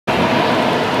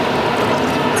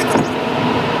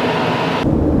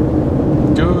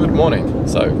morning.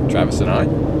 So Travis and I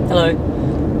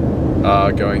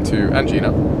are going to, and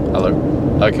Geena,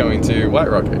 hello, are going to White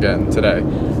Rock again today.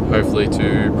 Hopefully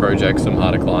to project some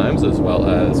harder climbs, as well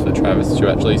as for Travis to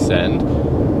actually send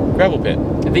gravel pit.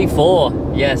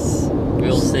 V4, yes,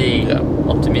 we'll see. Yeah.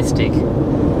 Optimistic.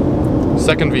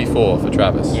 Second V4 for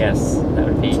Travis. Yes, that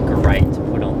would be great to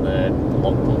put on the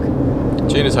logbook.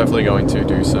 Geena's hopefully going to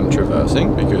do some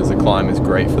traversing because the climb is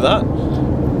great for that.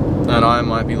 And I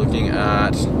might be looking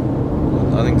at,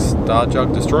 I think,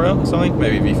 Jug Destroyer or something,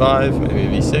 maybe V5,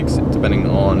 maybe V6, depending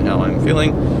on how I'm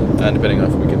feeling and depending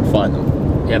on if we can find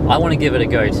them. Yep, I want to give it a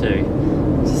go too,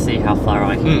 to see how far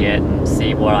I can get and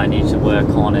see what I need to work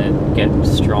on and get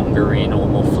stronger in or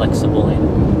more flexible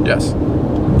in. Yes.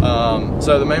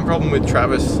 So the main problem with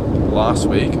Travis last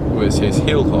week was his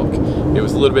heel hook. It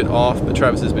was a little bit off, but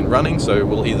Travis has been running, so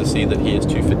we'll either see that he is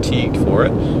too fatigued for it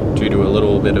due to a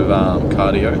little bit of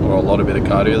cardio, or a lot of bit of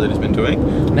cardio that he's been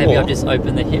doing. Maybe I'll just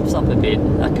open the hips up a bit.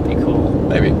 That could be cool.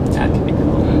 Maybe. That could be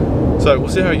cool. So we'll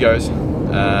see how he goes,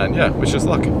 and yeah, wish us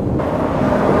luck.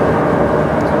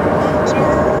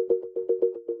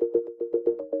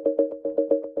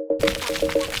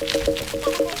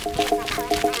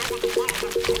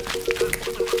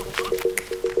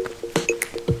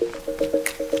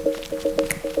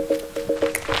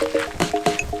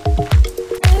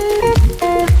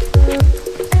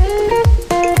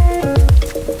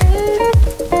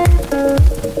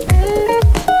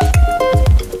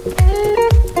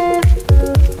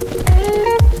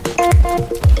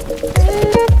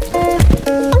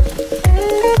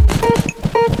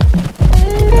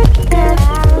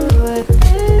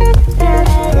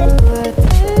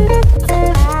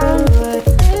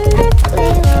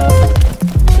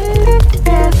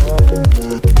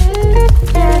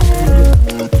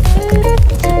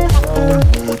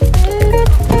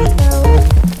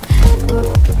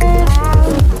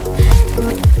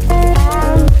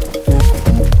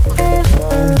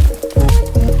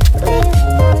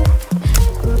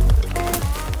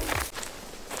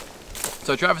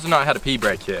 So Travis and I had a pee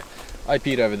break here. I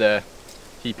peed over there,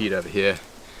 he peed over here,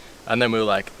 and then we were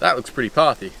like, that looks pretty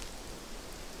pathy.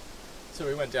 So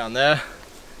we went down there,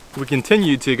 we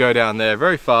continued to go down there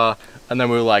very far, and then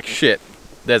we were like, shit,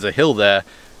 there's a hill there.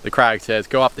 The crag says,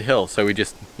 go up the hill. So we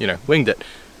just, winged it.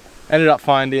 Ended up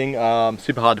finding,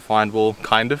 super hard to find wall,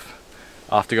 kind of,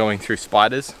 after going through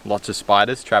spiders, lots of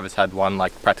spiders. Travis had one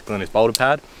like practically in his boulder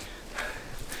pad.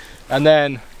 And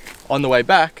then on the way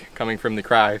back, coming from the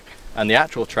crag, and the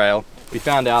actual trail, we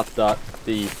found out that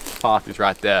the path is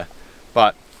right there.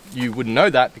 But you wouldn't know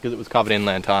that because it was covered in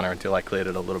lantana until I cleared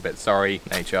it a little bit. Sorry,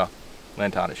 nature.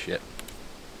 Lantana's shit.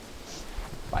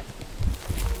 Bye.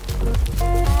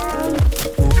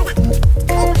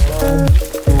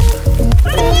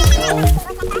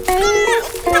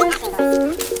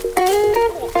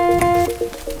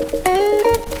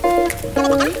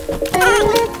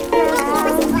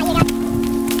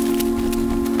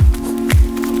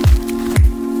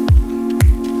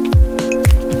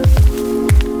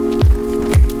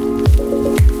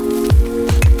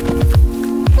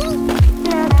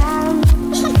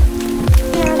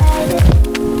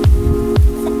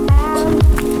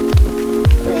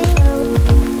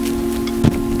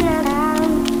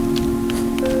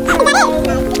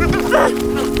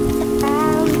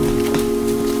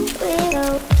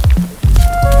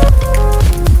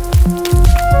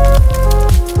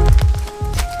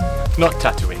 Not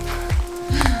Tatooine.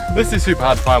 This is super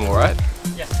hard to climb, all right?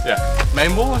 Yeah. Yeah.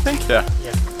 Main wall, I think? Yeah.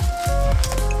 Yeah.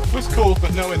 It was cool,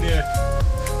 but nowhere near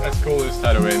as cool as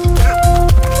Tatooine.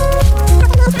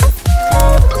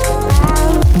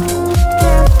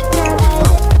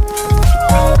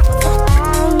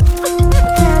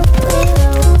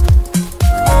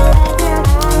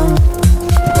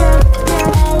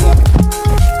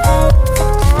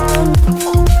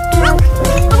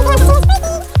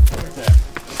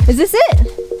 Is this it?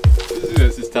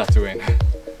 This is Tatooine.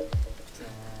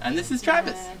 And this is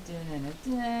Travis.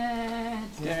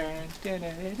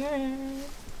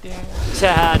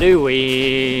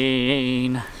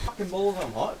 Tatooine. Fucking balls,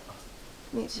 I'm hot.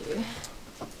 Me too.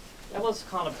 That was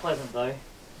kind of pleasant though.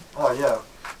 Oh yeah.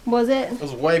 Was it? It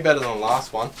was way better than the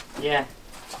last one. Yeah.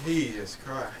 Jesus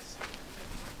Christ.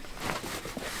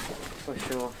 For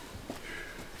sure.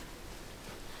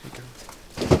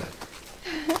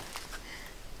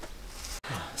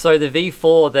 So the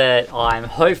V4 that I'm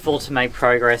hopeful to make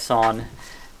progress on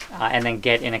and then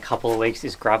get in a couple of weeks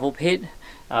is gravel pit,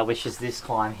 which is this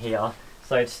climb here.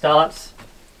 So it starts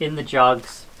in the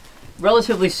jugs,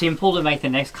 relatively simple to make the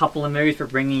next couple of moves for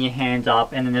bringing your hands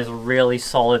up, and then there's a really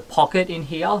solid pocket in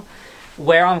here.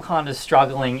 where I'm kind of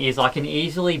struggling is I can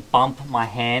easily bump my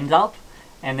hand up,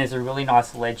 and there's a really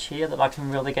nice ledge here that I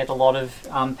can really get a lot of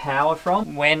power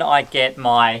from. When I get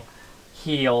my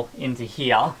heel into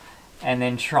here and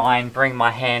then try and bring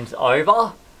my hands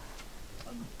over,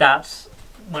 that's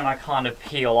when I kind of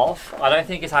peel off. I don't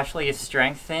think it's actually a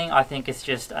strength thing. I think it's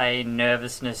just a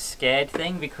nervousness, scared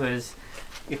thing, because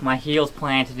if my heel's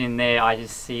planted in there, I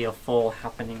just see a fall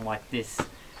happening like this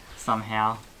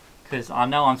somehow. Because I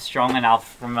know I'm strong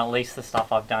enough from at least the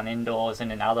stuff I've done indoors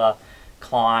and in other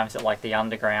climbs at like the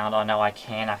underground. I know I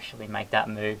can actually make that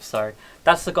move. So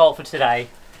that's the goal for today,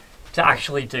 to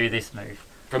actually do this move.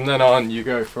 From then on, you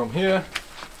go from here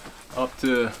up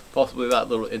to possibly that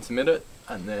little intermediate,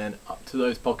 and then up to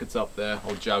those pockets up there,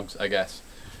 or jugs, I guess.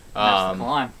 That's the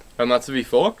climb. And that's a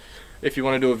V4. If you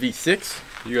want to do a V6,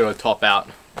 you got to top out,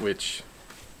 which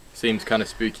seems kind of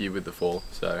spooky with the fall.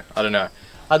 So I don't know.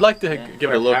 I'd like to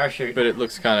give it a look, parachute. but it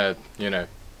looks kind of, you know,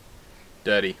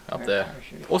 dirty up there.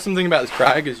 Parachute. Awesome thing about this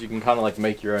crag is you can kind of like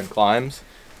make your own climbs.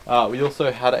 We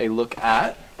also had a look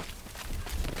at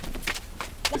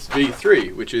this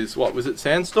V3, which is, what was it,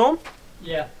 Sandstorm?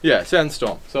 Yeah. Yeah,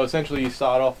 Sandstorm. So essentially you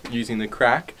start off using the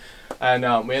crack, and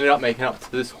we ended up making up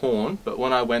to this horn, but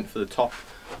when I went for the top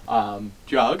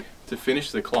jug to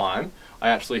finish the climb, I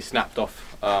actually snapped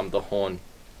off the horn,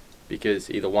 because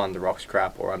either one, the rock's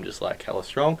crap, or I'm just like hella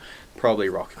strong. Probably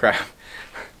rock crap.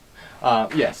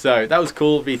 Yeah, so that was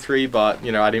cool, V3, but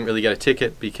you know, I didn't really get a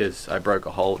ticket because I broke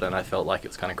a hold and I felt like it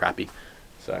was kind of crappy.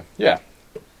 So yeah.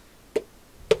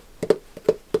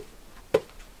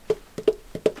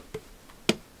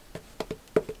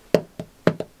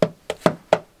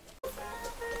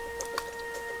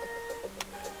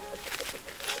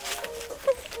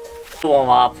 Warm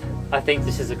up. I think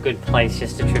this is a good place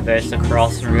just to traverse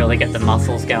across and really get the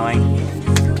muscles going.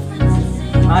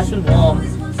 Nice and warm.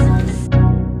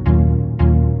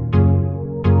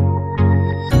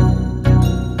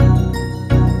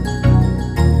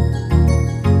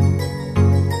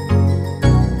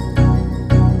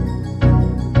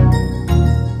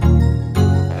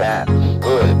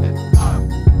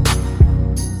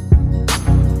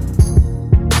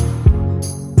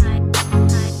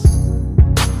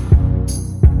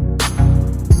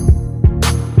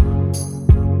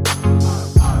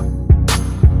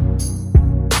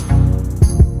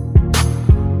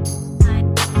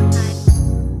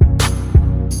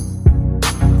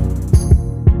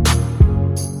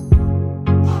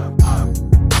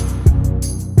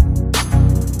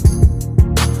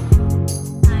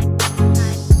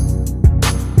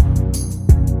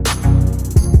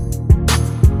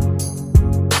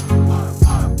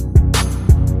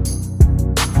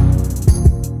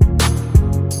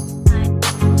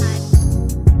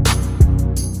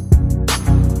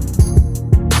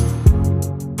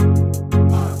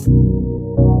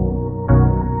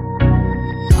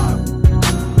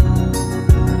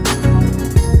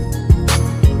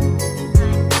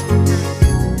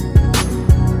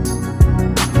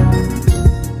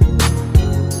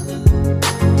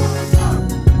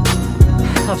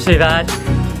 Not too bad.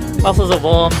 Muscles are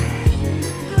warm.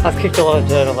 I've kicked a lot of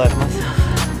dirt all over myself.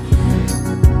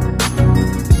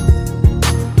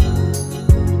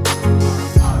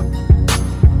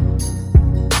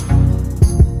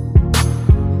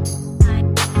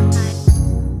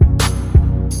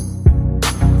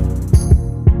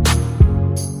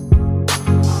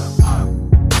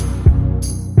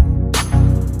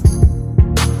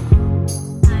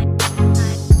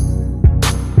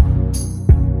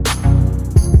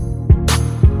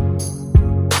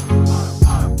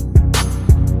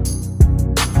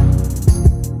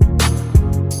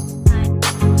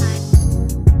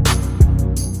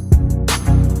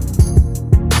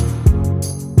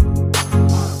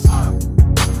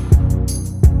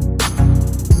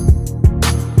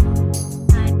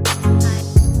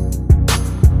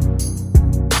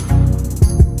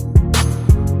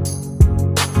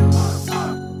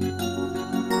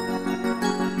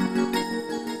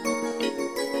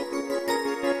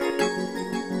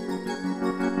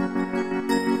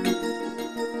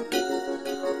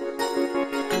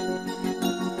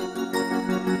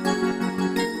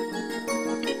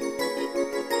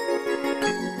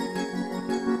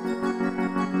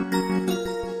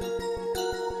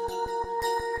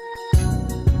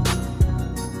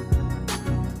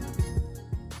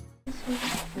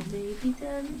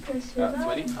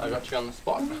 Sweetie, I got you on the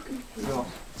spot. Sure.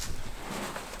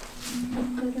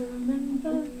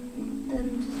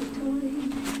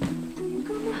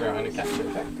 Sorry, I need to catch it,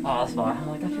 okay? Oh, that's fine. I'm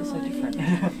like, that feels so different.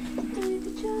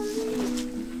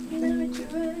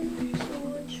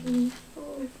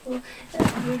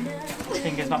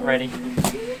 Finger's not ready.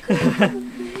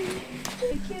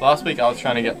 Last week I was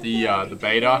trying to get the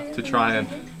beta to try and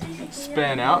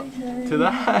span out to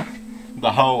that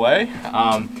the whole way.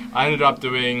 I ended up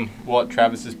doing what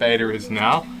Travis's beta is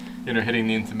now, you know, hitting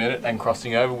the intermittent and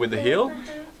crossing over with the heel.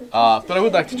 But I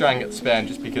would like to try and get the span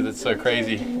just because it's so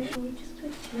crazy.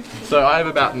 So I have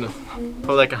about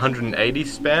probably like 180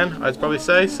 span, I'd probably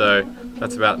say. So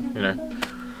that's about, you know,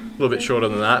 a little bit shorter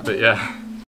than that, but yeah.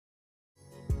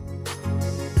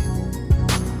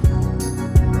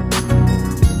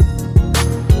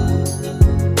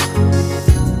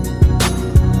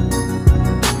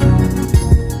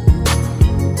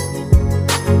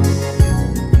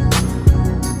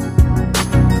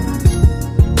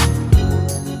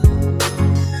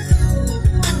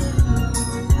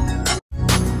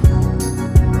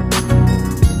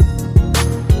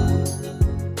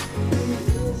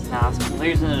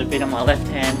 Losing it a bit on my left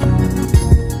hand.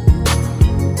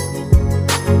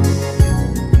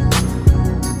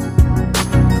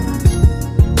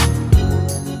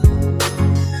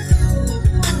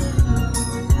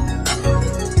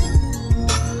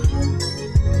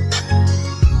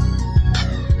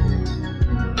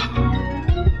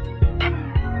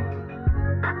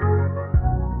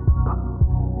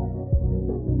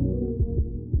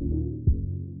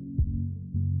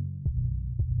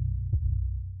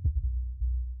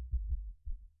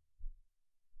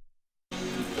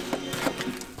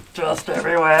 Just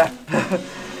everywhere.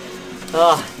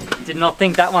 Oh, did not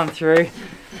think that one through.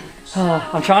 Oh,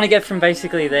 I'm trying to get from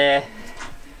basically there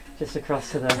just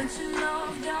across to the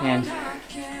end.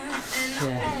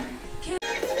 Yeah.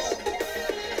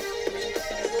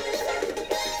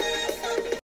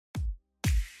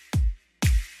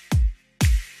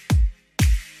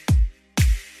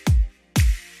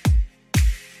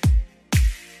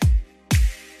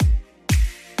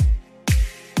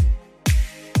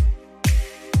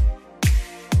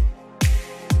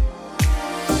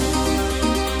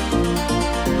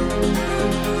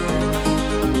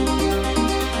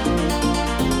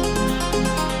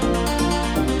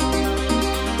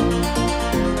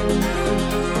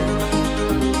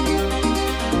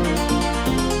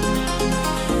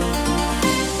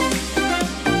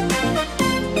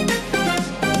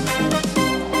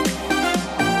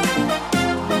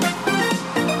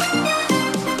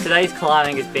 Today's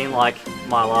climbing has been like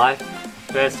my life.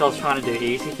 First I was trying to do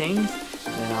easy things,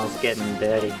 and then I was getting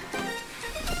dirty.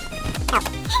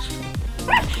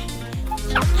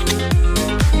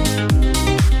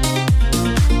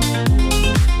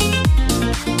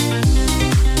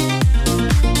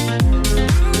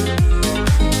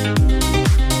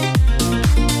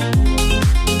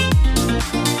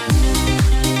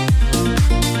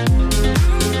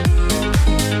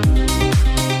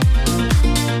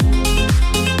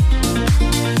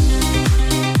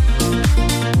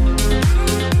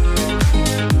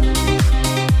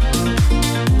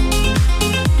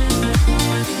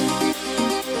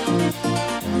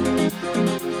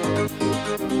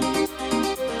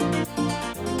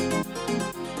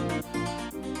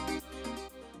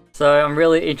 So I'm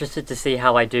really interested to see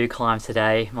how I do climb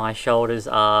today. My shoulders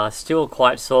are still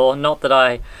quite sore. Not that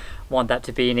I want that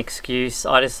to be an excuse.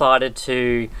 I decided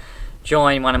to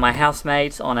join one of my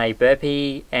housemates on a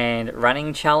burpee and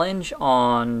running challenge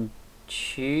on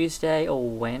Tuesday or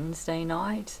Wednesday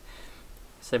night.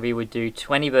 So we would do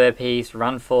 20 burpees,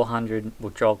 run 400, or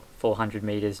jog 400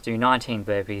 meters, do 19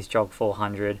 burpees, jog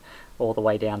 400, all the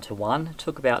way down to 1. It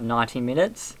took about 90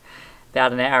 minutes.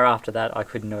 About an hour after that, I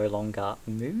could no longer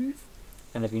move,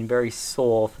 and I've been very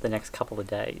sore for the next couple of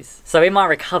days. So in my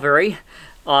recovery,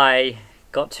 I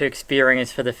got to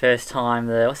experience for the first time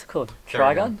the, what's it called?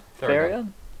 Trigun?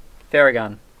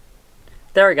 Theragun.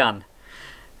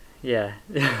 Yeah,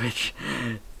 which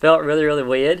felt really, really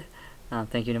weird.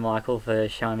 Thank you to Michael for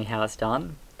showing me how it's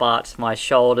done. But my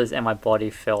shoulders and my body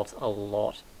felt a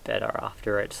lot better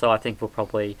after it. So I think we'll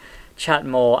probably chat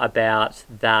more about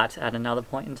that at another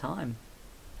point in time.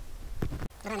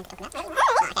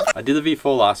 I did the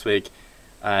V4 last week,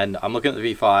 and I'm looking at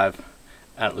the V5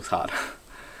 and it looks hard.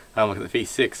 I'm looking at the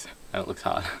V6 and it looks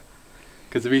hard.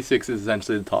 Because the V6 is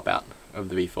essentially the top out of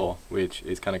the V4, which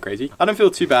is kind of crazy. I don't feel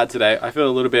too bad today. I feel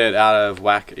a little bit out of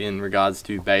whack in regards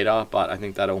to beta, but I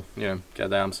think that'll, you know,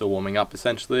 get there. I'm still warming up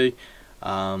essentially.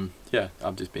 Yeah,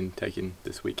 I've just been taking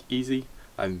this week easy.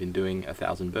 I haven't been doing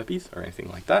 1,000 burpees or anything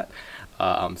like that.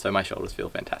 So my shoulders feel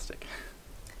fantastic.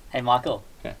 Hey Michael.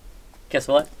 Yeah. Guess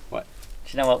what? What?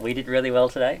 Do you know what we did really well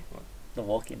today? What? The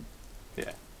walk-in.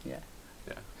 Yeah. Yeah.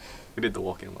 Yeah. We did the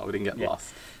walk-in well. We didn't get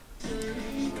lost.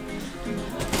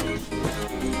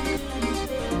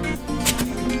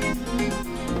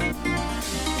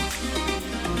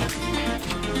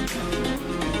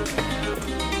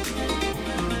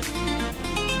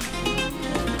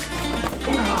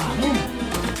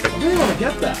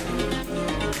 get that?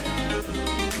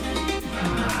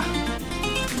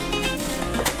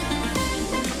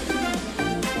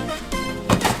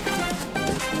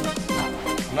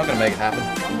 I'm not gonna make it happen. I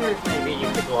wonder if maybe you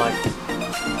could like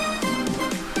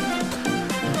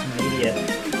media.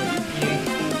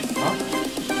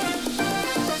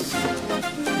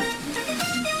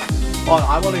 Oh,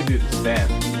 I want to do the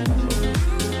stand.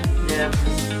 Yeah.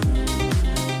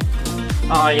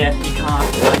 Oh yeah, you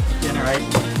can't like generate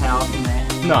power from there.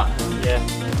 No. Yeah.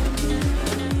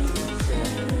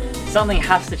 Something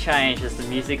has to change, as the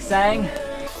music's saying.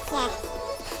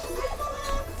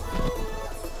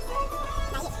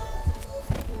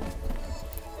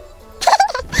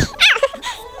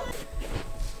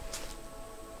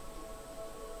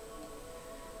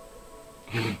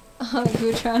 Oh, you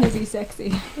were trying to be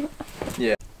sexy.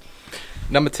 Yeah.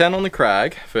 Number 10 on the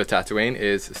crag for Tatooine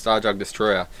is Jug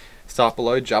Destroyer. Start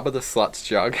below Jabba the Slut's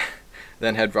Jug,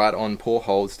 then head right on Poor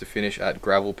Holes to finish at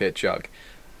Gravel Pit Jug.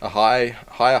 A higher,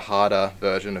 harder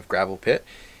version of Gravel Pit.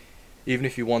 Even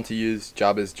if you want to use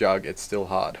Jabba's Jug, it's still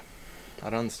hard. I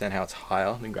don't understand how it's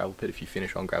higher than Gravel Pit if you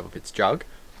finish on Gravel Pit's Jug,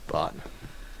 but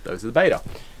those are the beta.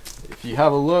 If you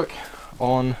have a look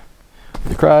on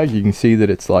the crag, you can see that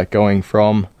it's like going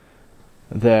from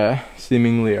there,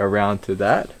 seemingly around to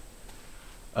that,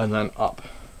 and then up,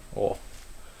 or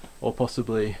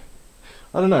possibly,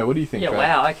 I don't know. What do you think? Yeah. Brad?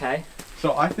 Wow. Okay.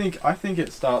 So I think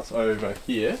it starts over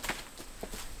here,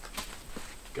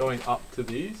 going up to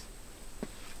these,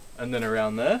 and then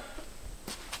around there.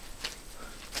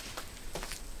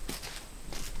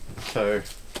 So,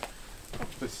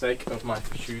 for the sake of my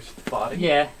shoes farting,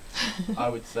 Yeah. I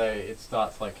would say it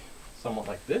starts like somewhat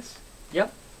like this.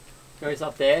 Yep. Goes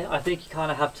up there. I think you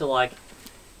kind of have to like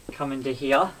come into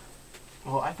here.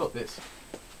 Oh, I thought this.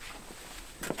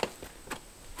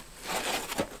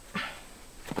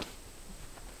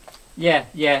 Yeah,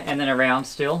 yeah, and then around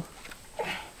still.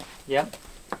 Yep.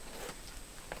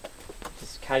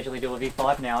 Just casually do a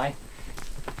V5 now, eh?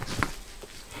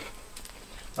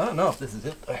 I don't know if this is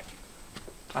it though.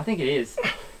 I think it is.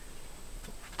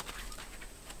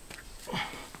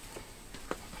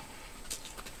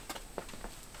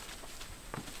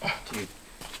 Dude,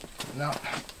 no.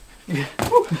 That'd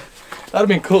have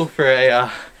been cool for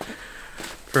a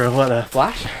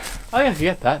flash. Oh yeah,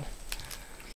 forget that.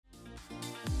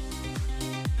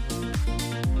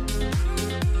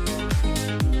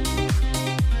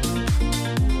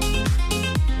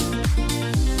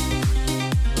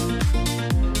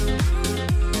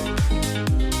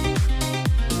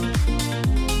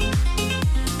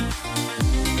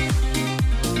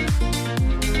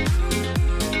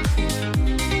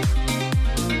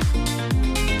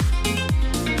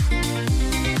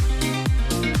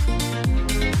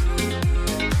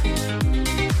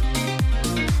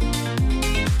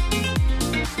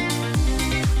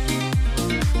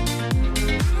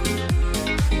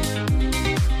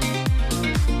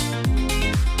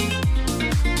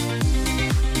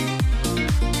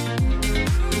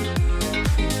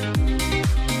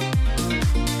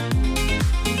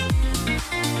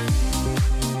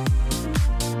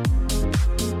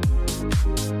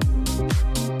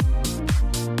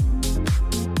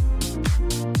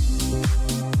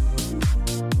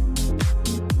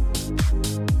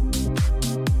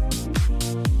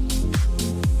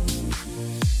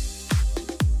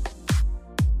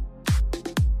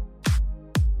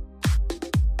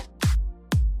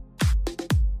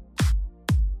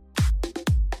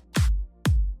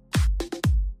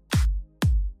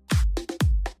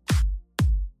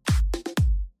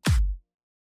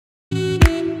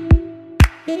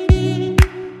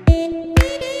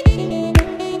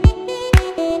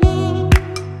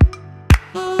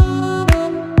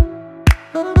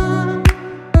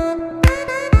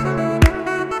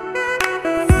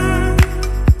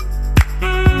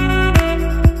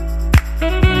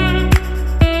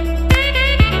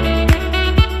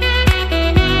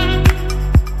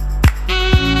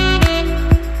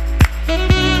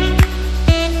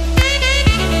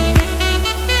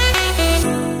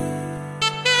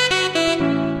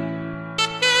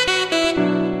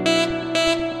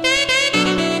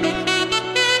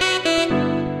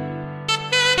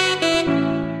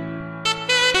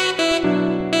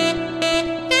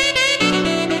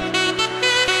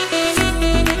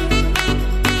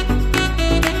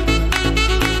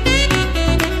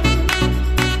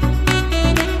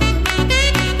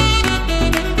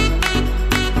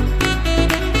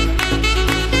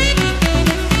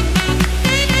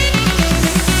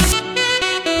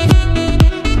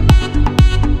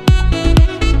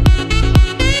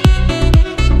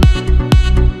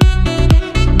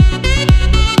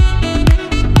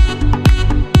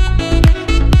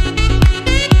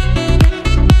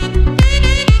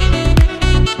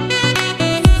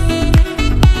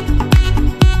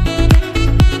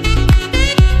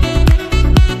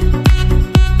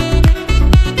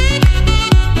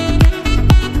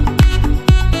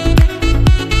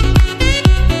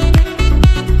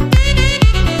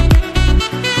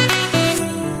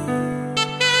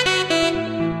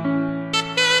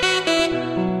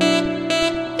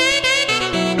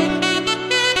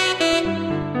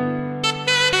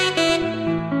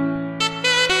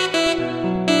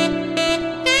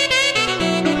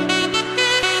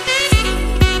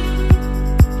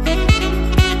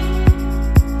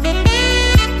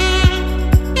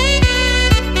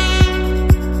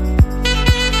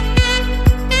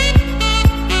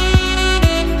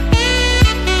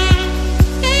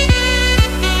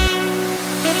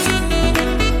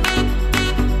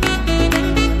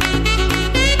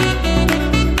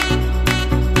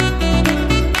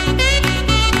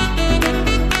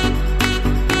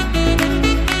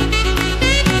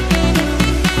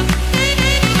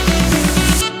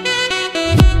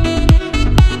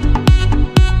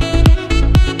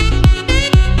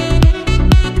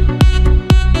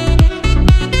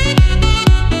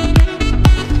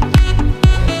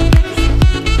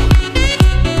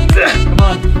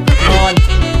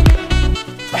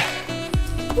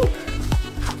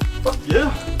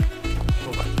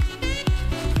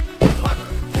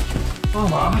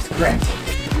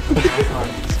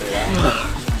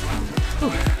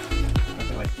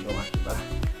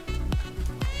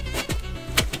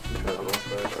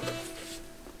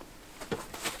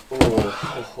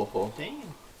 Oh. Damn.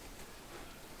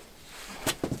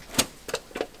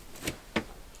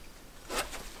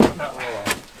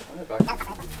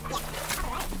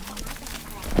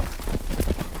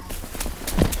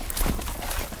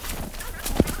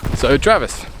 So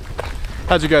Travis,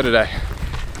 how'd you go today?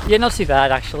 Yeah, not too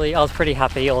bad actually. I was pretty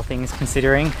happy, all things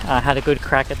considering. I had a good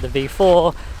crack at the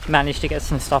V4, managed to get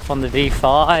some stuff on the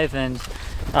V5, and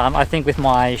I think with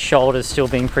my shoulders still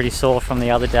being pretty sore from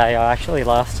the other day, I actually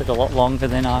lasted a lot longer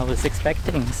than I was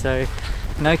expecting, so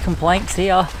no complaints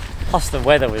here. Plus the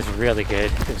weather was really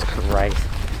good, it was great.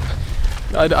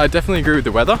 I definitely agree with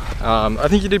the weather. I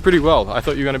think you did pretty well. I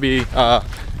thought you were going to be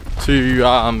too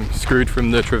screwed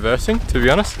from the traversing, to be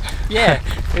honest. Yeah,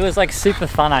 it was like super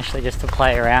fun actually just to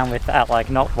play around with that, like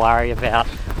not worry about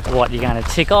what you're going to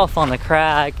tick off on the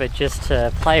crag, but just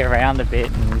to play around a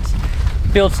bit and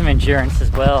build some endurance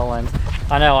as well. And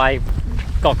I know I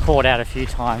got caught out a few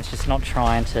times just not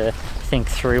trying to think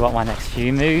through what my next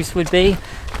few moves would be,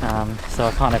 so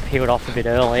I kind of peeled off a bit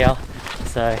earlier.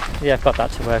 So yeah, I've got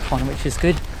that to work on, which is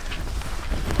good.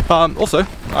 Also,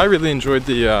 I really enjoyed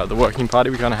the working party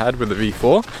we kind of had with the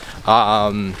V4.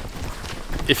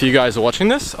 If you guys are watching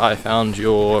this, I found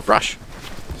your brush.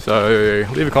 So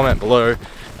leave a comment below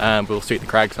and we'll see at the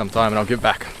crag sometime and I'll give it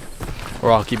back.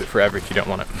 Or I'll keep it forever if you don't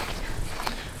want it.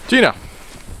 Geena.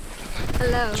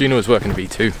 Hello. Geena was working a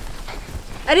V2.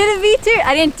 I did a V2.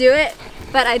 I didn't do it,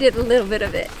 but I did a little bit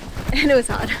of it. And it was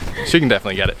hard. She can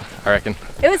definitely get it, I reckon.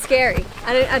 It was scary.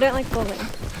 I don't like falling.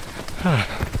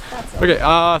 That's all. Okay,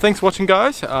 thanks for watching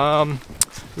guys.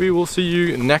 We will see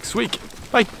you next week.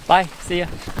 Bye. Bye, see ya.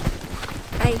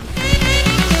 Bye.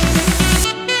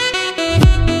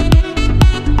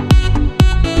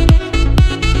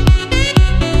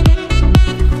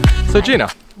 So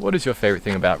Geena, what is your favourite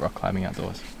thing about rock climbing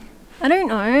outdoors? I don't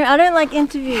know. I don't like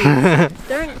interviews.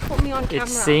 Don't put me on camera.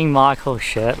 It's seeing Michael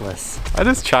shirtless. I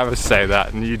just Travis say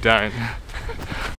that and you don't.